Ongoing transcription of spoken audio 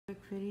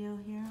Quick video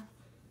here.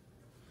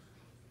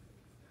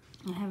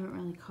 I haven't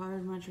really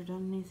colored much or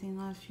done anything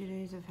the last few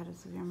days. I've had a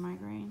severe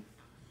migraine.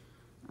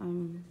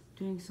 I'm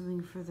doing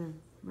something for the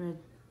red,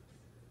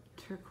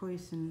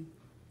 turquoise, and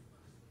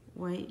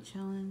white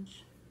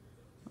challenge.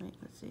 Wait,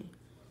 let's see.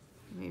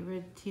 Okay,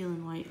 red, teal,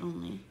 and white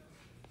only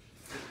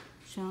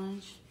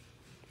challenge.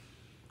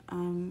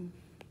 I'm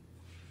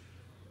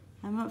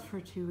up for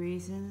two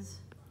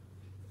reasons.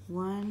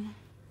 One,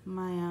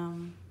 my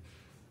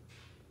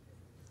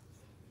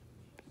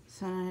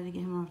son, I had to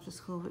get him off to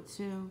school, but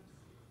two,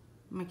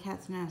 my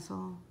cat's an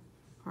asshole,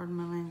 pardon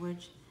my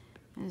language,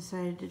 and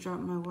decided to drop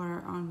my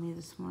water on me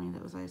this morning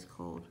that was ice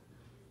cold.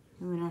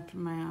 He went after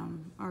my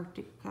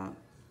Arctic cup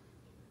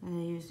that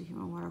I use to keep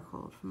my water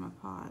cold from my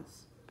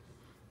pods.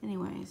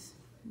 Anyways,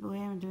 the way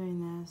I'm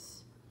doing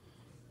this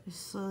is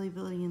slowly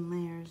building in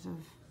layers of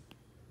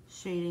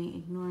shading,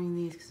 ignoring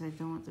these because I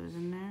don't want those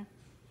in there.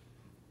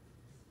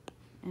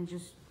 And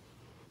just,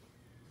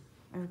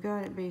 I've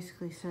got it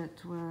basically set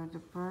to where the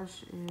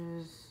brush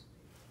is,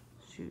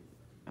 shoot,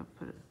 I'll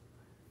put it,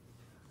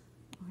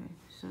 okay,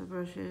 so the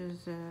brush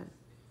is at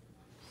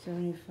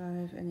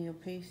 75 and the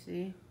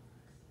opacity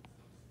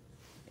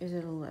is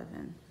at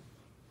 11.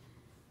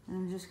 And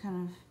I'm just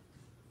kind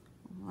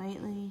of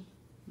lightly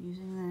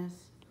using this,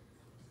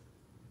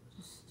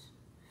 just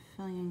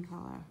filling in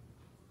color.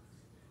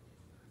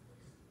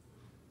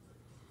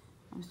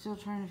 I'm still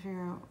trying to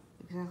figure out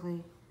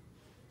exactly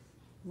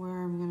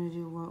where I'm going to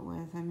do what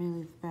with. I may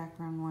leave the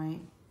background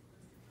white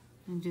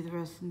and do the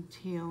rest in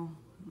teal.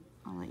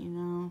 I'll let you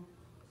know.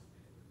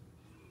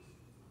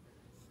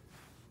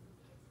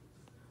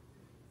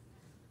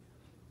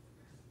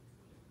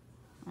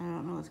 I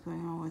don't know what's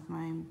going on with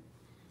my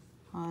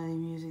holiday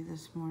music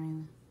this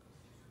morning.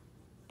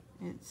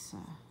 It's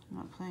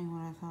not playing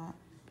what I thought.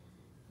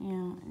 You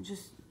know,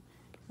 just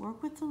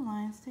work with the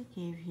lines they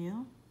gave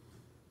you.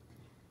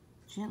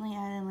 Gently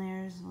add in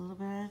layers a little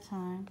bit at a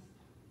time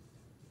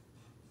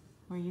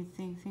where you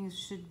think things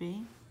should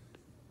be.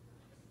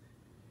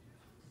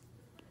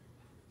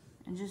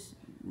 And just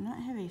not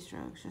heavy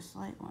strokes, just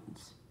light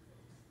ones.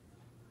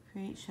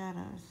 Create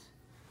shadows.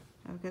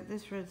 I've got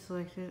this red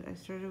selected. I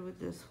started with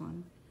this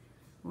one.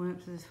 Went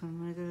up to this one. I'm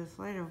going to go to this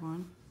lighter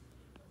one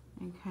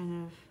and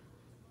kind of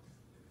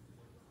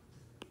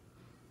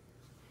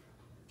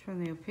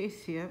turn the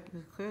opacity up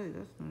because clearly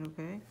that's not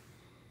okay.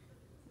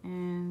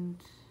 And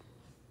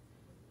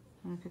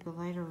I'm going to pick a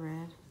lighter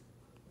red.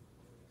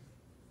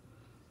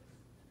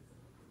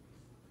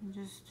 And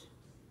just,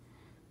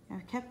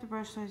 I've kept the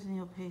brush size and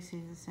the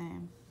opacity the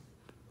same.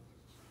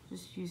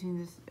 Just using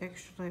this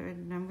extra light red.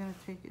 And I'm going to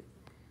take it,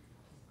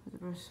 put the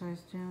brush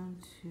size down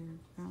to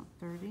about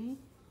 30.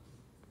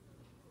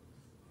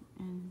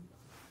 And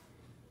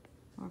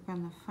work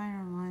on the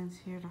finer lines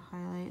here to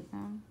highlight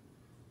them.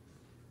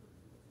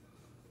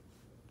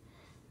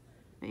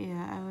 But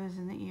yeah, I was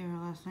in the ER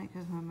last night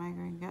because my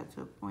migraine got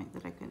to a point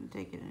that I couldn't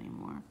take it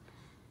anymore.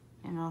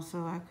 And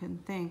also I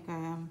couldn't think.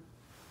 I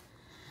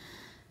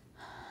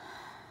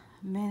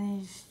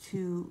managed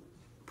to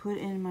put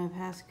in my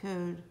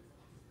passcode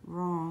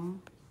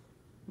wrong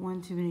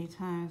one too many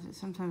times.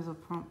 Sometimes they'll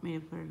prompt me to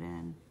put it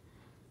in.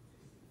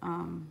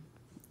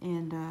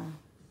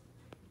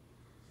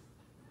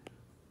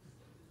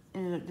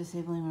 Ended up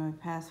disabling my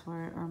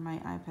password or my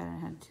iPad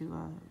and had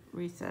to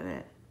reset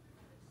it.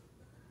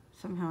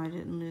 Somehow I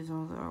didn't lose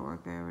all the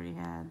artwork I already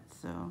had,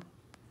 so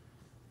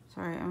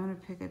sorry. I'm gonna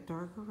pick a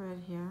darker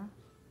red here.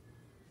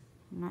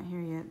 I'm not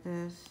here yet.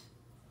 This.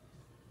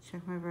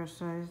 Check my brush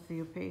size.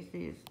 The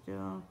opacity is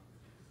still,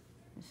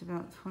 it's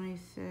about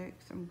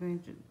 26. I'm going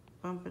to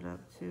bump it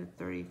up to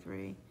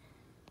 33.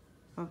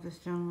 Bump this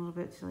down a little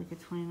bit to like a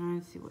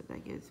 29, see what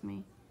that gives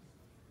me.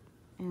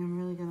 And I'm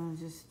really gonna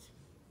just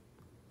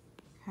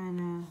kind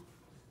of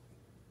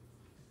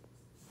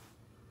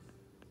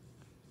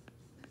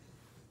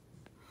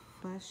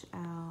flesh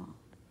out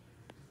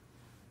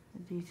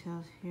the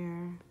details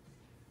here.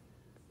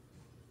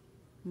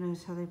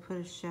 Notice how they put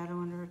a shadow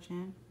under her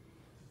chin?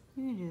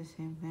 You can do the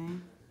same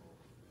thing.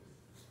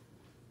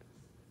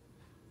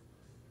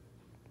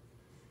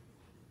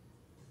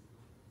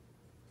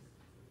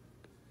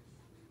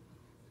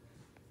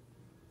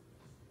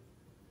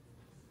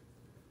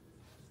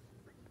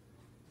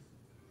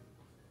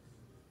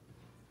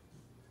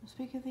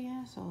 Speak of the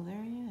asshole,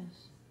 there he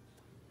is.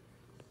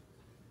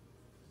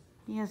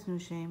 He has no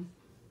shame.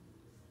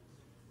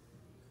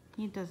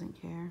 He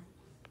doesn't care.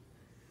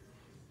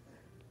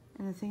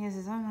 And the thing is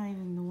I'm not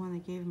even the one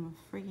that gave him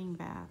a freaking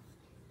bath.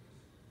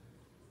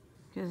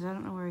 Because I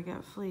don't know where he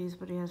got fleas,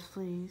 but he has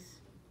fleas.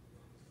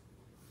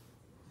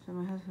 So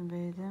my husband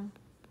bathed him.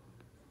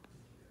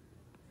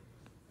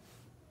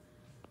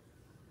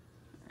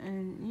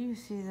 And you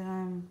see that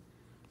I'm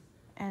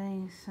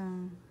adding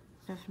some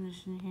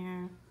definition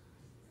here.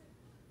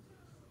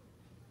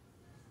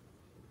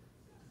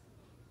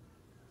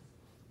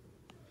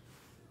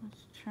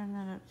 Let's turn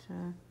that up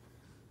to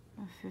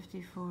a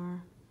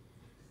 54.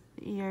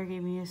 The ER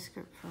gave me a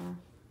script for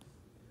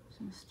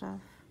some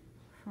stuff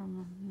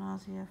from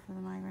nausea for the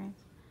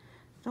migraines.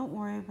 Don't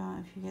worry about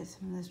if you get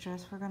some of this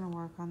dress. We're going to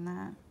work on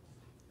that.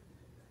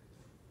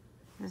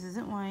 This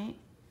isn't white.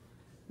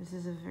 This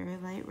is a very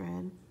light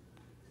red.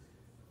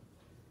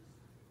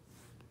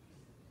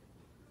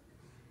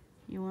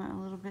 You want a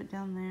little bit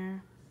down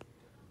there.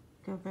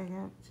 Go back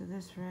up to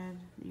this red.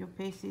 Your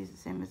pasty is the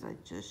same as I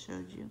just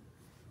showed you.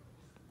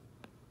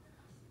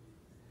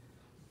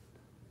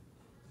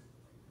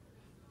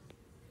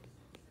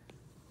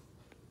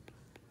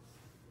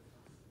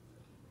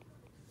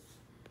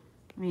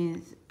 I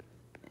mean,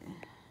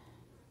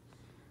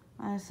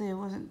 honestly, it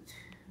wasn't.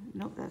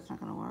 Nope, that's not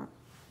going to work.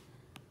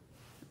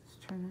 Let's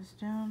turn this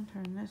down,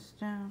 turn this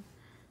down.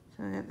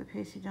 So I got the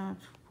pasty down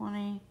to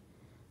 20.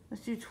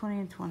 Let's do 20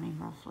 and 20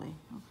 roughly,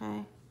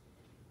 okay?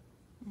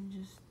 And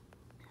just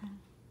kind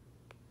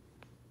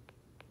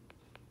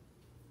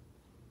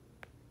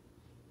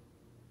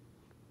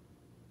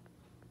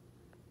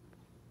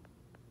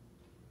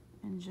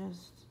of. And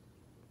just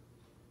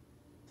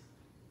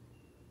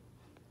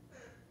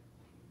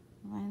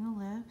line the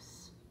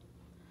lips.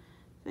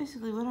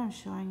 Basically what I'm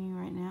showing you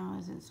right now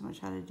isn't so much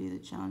how to do the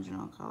challenge in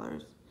all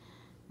colors.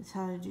 It's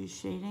how to do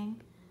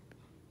shading.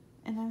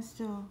 And I'm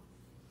still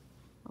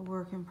a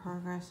work in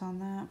progress on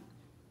that.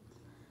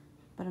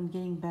 But I'm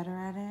getting better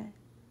at it.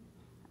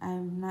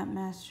 I'm not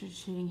mastered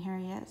shading hair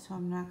yet, so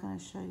I'm not going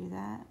to show you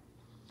that.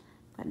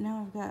 But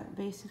now I've got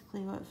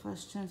basically what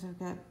flesh tones. I've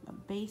got a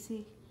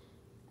basic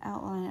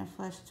outline of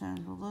flesh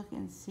tones. We'll look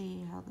and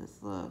see how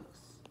this looks.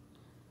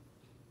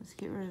 Let's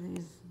get rid of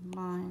these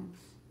lines.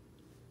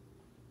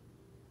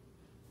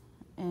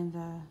 And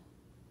so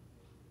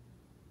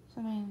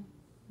I mean,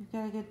 you've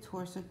got a good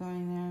torso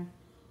going there.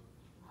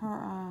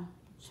 Her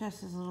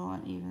chest is a little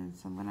uneven,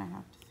 so I'm gonna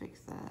have to fix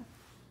that.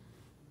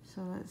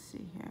 So let's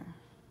see here.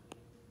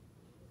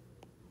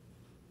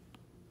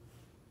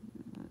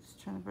 Let's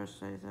turn the brush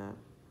size up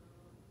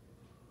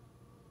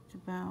to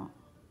about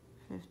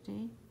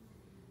 50.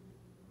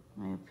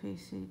 My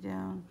opacity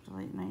down to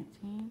like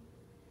 19.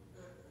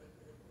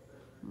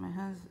 My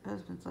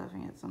husband's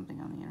laughing at something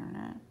on the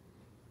internet.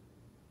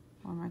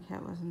 Or my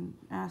cat was an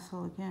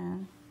asshole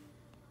again.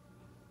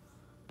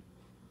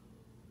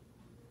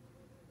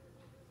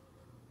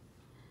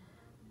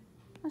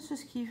 Let's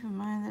just keep in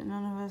mind that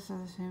none of us are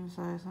the same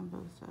size on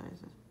both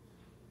sides.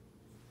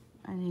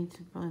 I need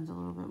to blend a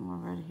little bit more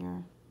red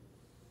here.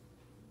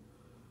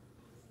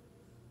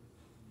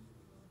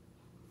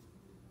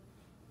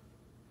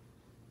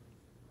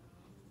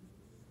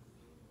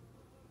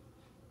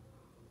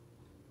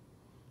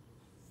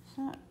 It's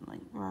not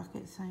like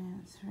rocket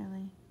science,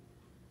 really.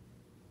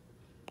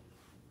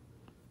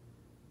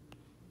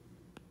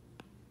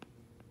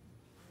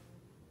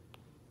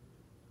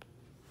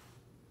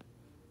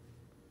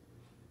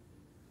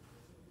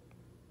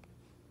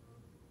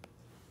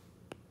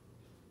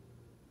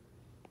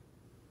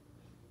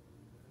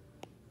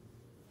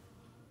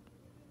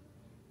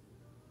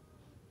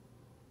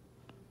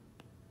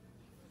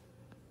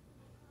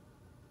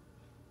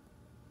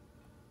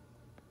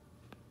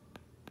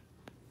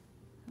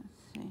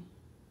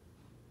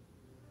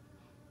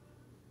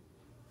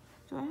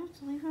 Do I have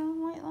to leave it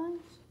on white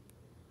lines?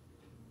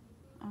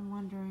 I'm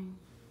wondering.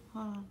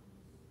 Hold on.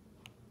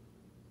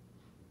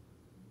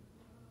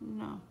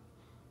 No,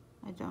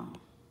 I don't.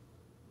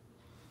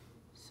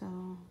 So,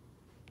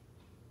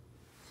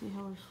 see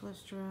how we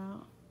fleshed her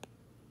out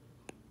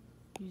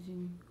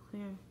using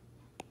clear?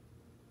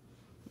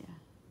 Yeah.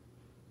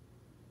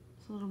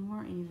 It's a little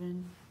more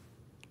even.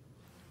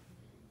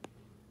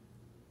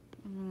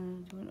 I'm gonna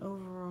do an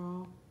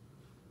overall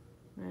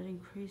red,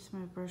 increase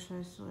my brush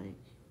size to like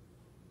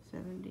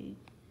 70.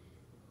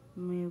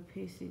 My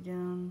opacity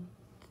down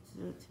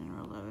to 10 or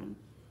 11.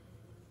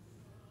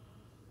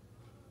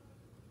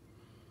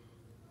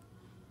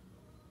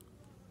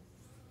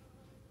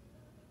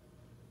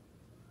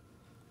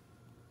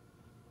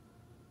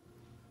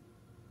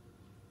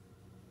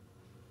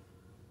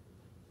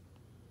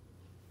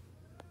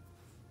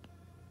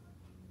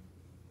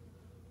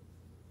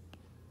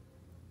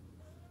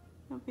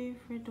 Don't be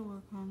afraid to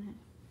work on it.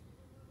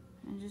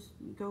 And just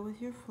go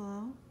with your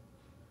flow.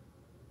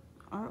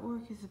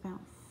 Artwork is about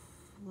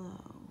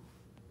flow.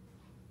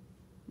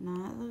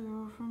 Not the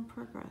girl from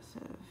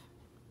Progressive.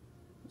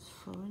 It's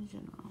flow in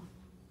general.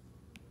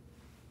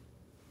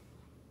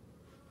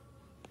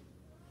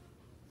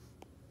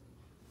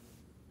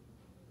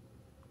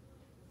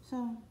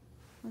 So,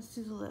 let's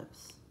do the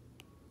lips.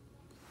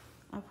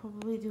 I'll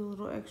probably do a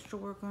little extra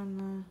work on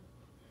the...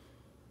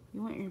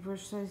 You want your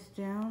brush size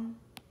down.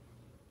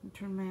 And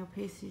turn my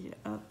opacity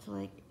up to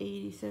like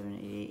 87,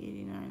 88,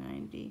 89,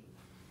 90.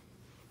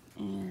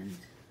 And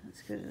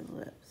let's go to the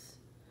lips.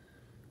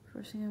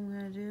 First thing I'm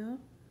going to do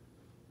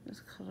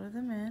is color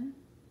them in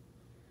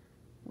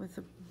with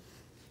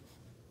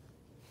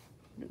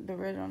the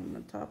red on the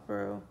top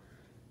row,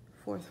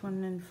 fourth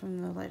one in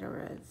from the lighter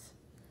reds,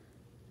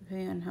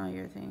 depending on how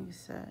your thing is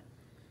set.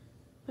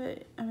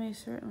 But I mean,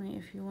 certainly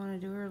if you want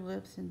to do her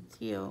lips in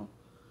teal,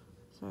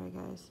 sorry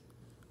guys,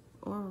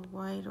 or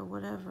white or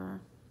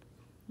whatever,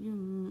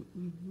 you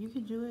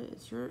can do it.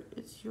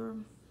 It's your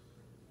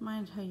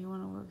mind how you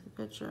want to work the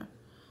picture.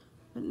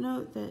 But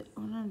note that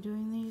when I'm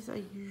doing these,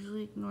 I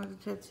usually ignore the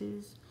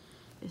tattoos.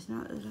 It's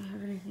not that I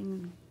have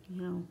anything,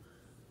 you know,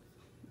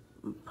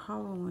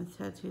 problem with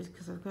tattoos,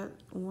 because I've got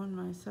one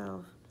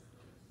myself.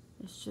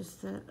 It's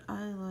just that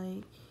I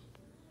like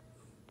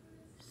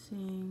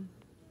seeing.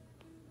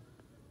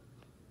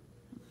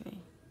 Okay.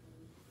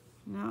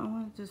 Now I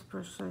want this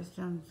brush size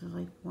down to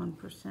like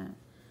 1%. And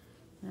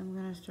I'm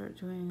going to start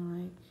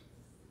doing like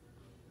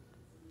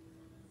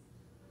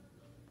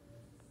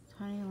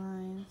tiny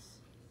lines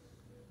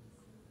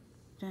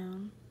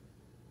down.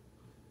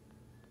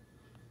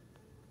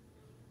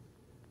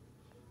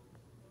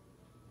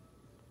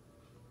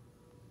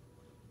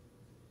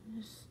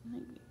 Just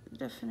like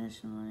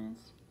definition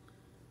lines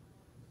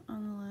on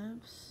the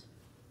lips.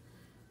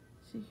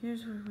 See,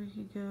 here's where we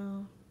could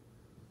go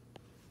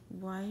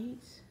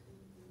white.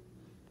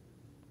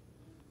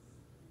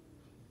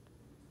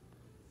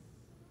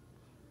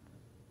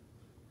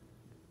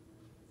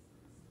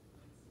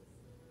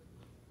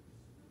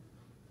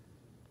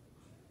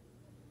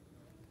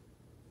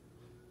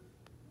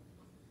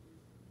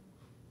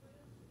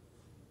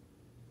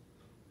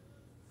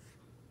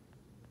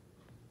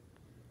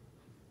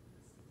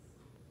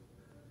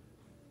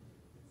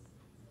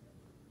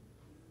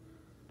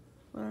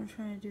 What I'm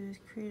trying to do is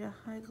create a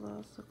high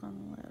gloss look on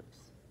the lips.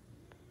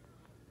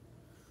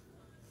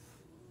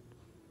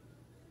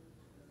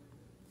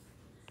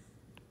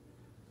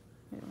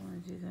 I don't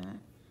want to do that.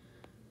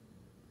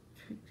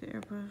 Tweak the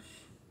airbrush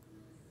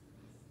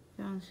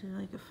down to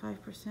like a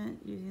 5%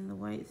 using the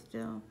white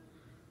still.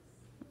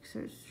 So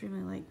it's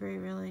extremely light gray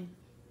really,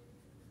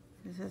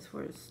 because that's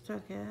where it's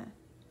stuck at.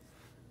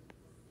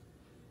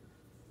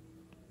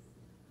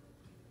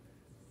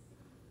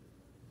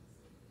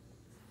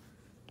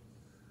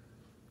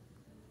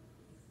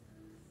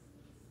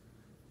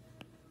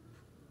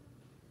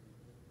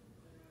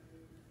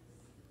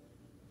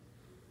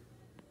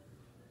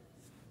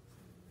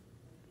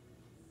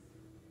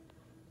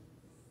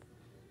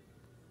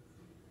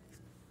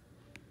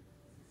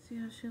 See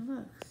how she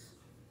looks.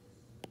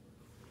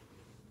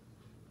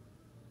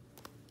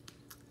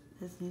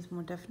 This needs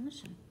more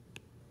definition.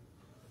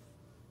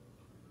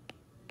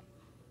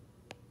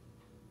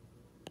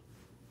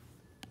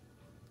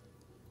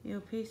 The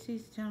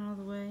opacity's down all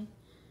the way.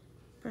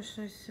 Brush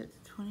size set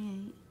to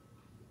 28.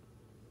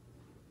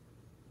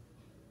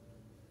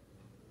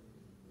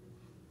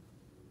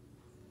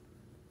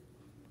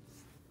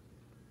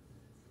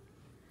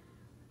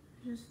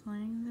 Just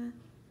lining the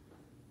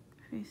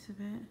face a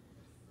bit.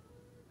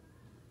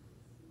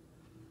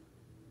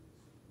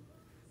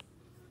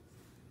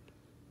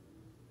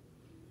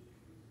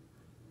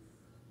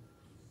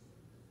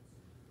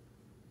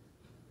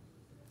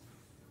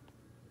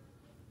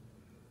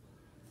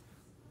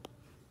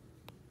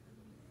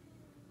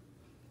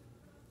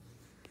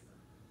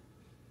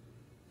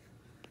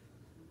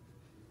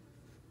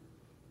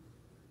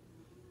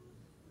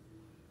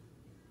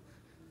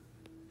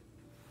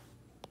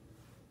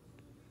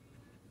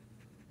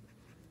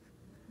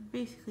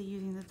 Basically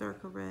using the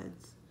darker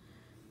reds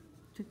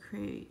to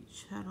create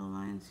shadow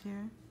lines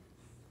here.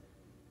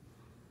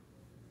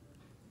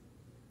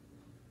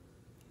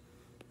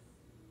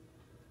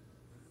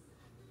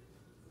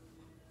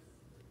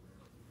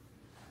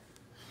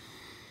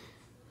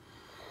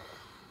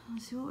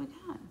 Let's see what we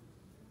got.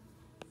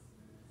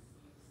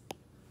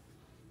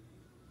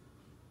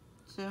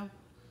 So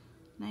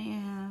now you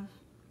have,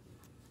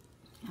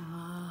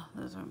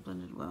 those aren't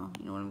blended well.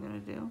 You know what I'm gonna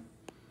do?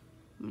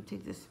 I'm gonna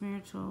take the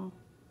smear tool,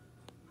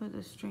 put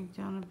the strength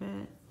down a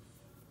bit,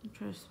 and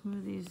try to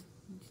smooth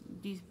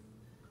these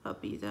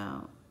puppies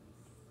out,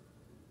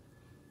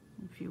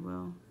 if you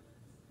will.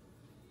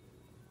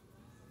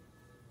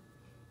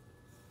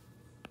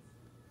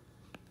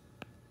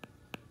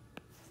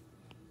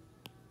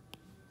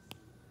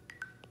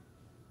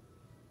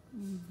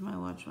 My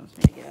watch wants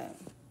me to get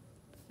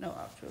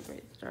off to a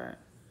great start.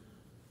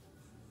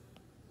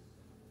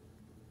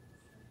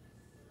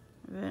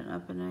 I've been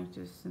up and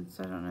active since,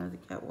 I don't know, the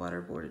cat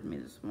waterboarded me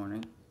this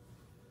morning.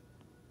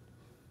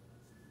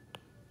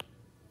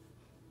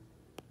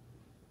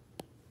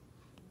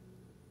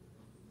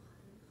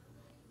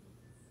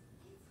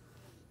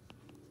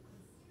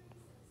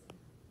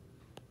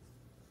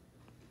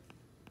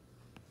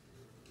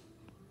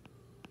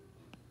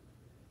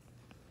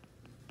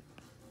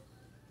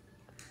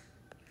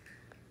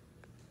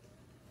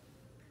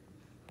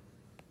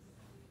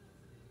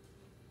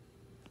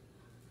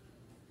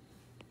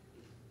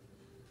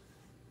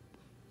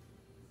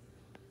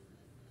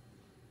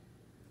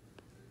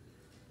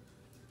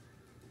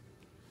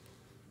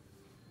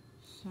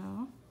 So,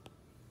 I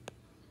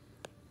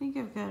think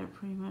I've got it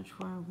pretty much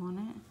where I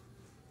want it.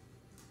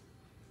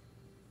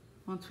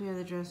 Once we have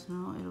the dress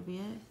and all, it'll be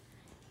it.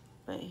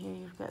 But here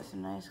you've got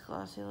some nice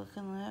glossy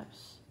looking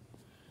lips.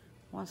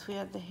 Once we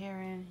have the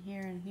hair in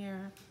here and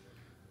here,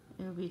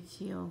 it'll be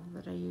teal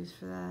that I use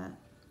for that.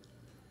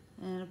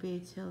 And it'll be a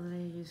teal that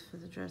I use for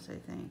the dress, I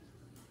think.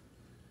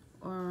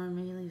 Or I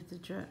may leave the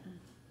dress,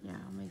 yeah,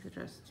 I'll make the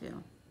dress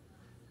teal.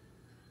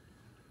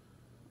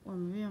 Or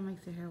maybe I'll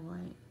make the hair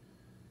white.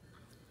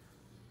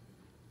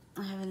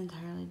 I haven't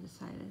entirely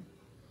decided.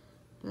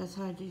 But that's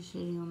how I do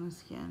shading on the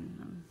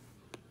skin.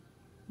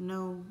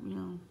 No,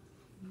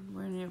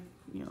 we're near,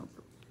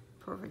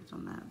 perfect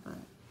on that, but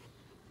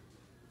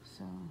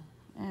so,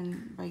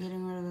 and by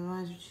getting rid of the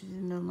lines or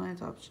choosing the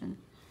lines option,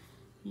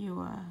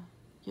 you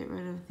get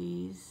rid of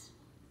these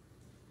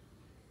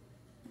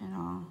and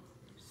all.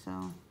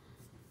 So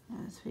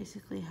that's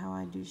basically how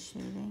I do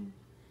shading.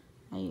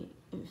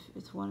 If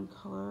it's one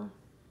color,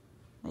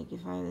 like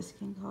if I have the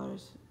skin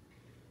colors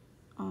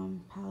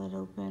palette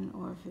open,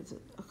 or if it's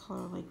a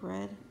color like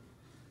red,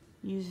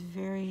 use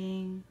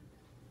varying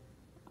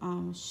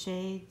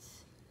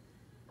shades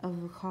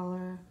of the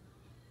color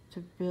to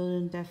build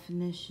in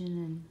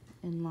definition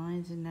and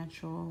lines and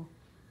natural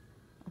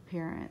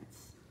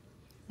appearance.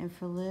 And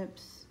for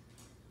lips,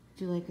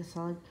 do like a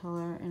solid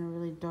color and a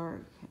really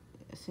dark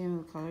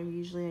same color.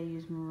 Usually I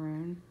use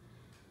maroon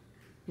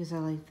because I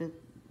like the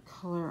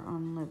color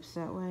on lips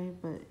that way,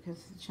 but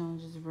because the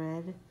challenge is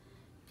red,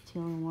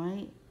 teal, and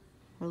white,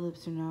 her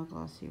lips are now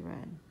glossy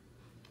red.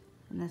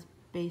 And that's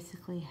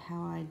basically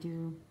how I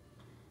do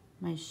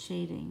my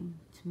shading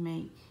to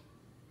make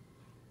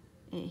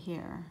it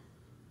here.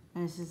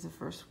 And this is the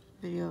first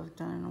video I've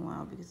done in a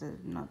while because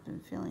I've not been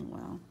feeling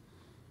well.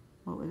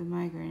 What with the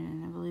migraine,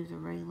 and I believe the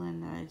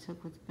Raylan that I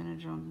took with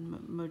Benadryl and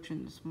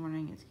Motrin this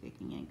morning is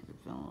kicking in because I'm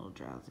feeling a little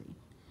drowsy.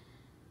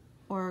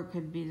 Or it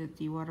could be that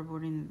the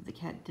waterboarding that the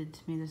cat did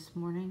to me this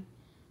morning.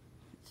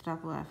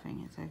 Stop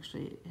laughing. It's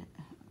actually,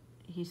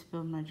 he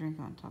spilled my drink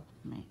on top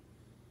of me.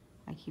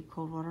 I keep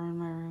cold water in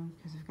my room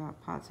because I've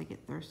got pots. I get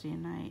thirsty at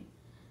night.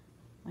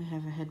 I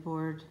have a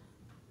headboard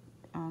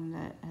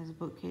that has a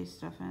bookcase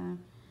stuff in it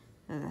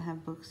that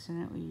have books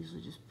in it. We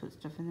usually just put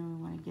stuff in there we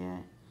want to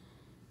get.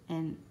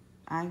 And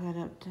I got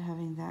up to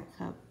having that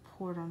cup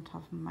poured on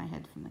top of my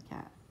head from the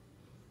cat.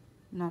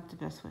 Not the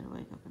best way to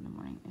wake up in the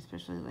morning,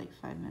 especially like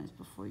 5 minutes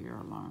before your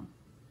alarm.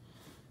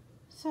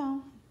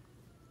 So,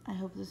 I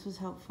hope this was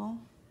helpful.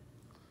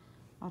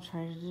 I'll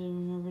try to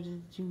remember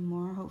to do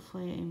more.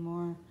 Hopefully a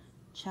more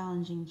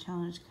challenging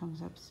challenge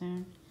comes up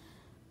soon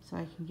so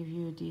I can give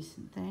you a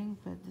decent thing,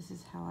 but this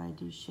is how I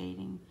do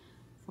shading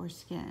for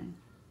skin.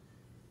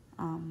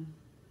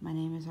 My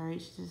name is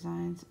RH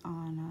Designs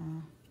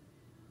on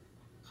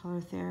Color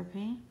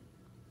Therapy,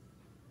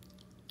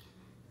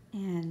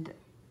 and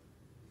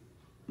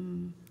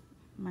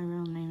my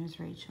real name is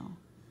Rachel,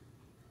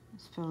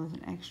 spelled with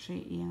an extra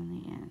E on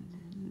the end,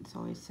 and it's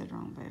always said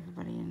wrong by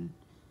everybody in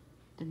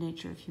the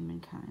nature of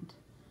humankind.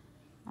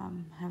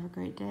 Have a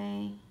great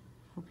day.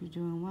 Hope you're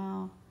doing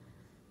well.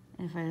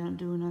 And if I don't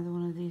do another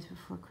one of these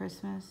before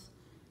Christmas,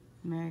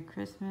 Merry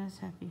Christmas,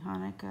 Happy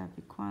Hanukkah,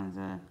 Happy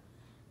Kwanzaa,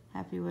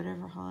 Happy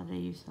whatever holiday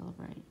you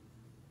celebrate.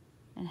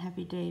 And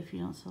Happy Day if you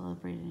don't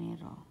celebrate any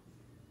at all.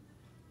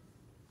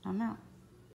 I'm out.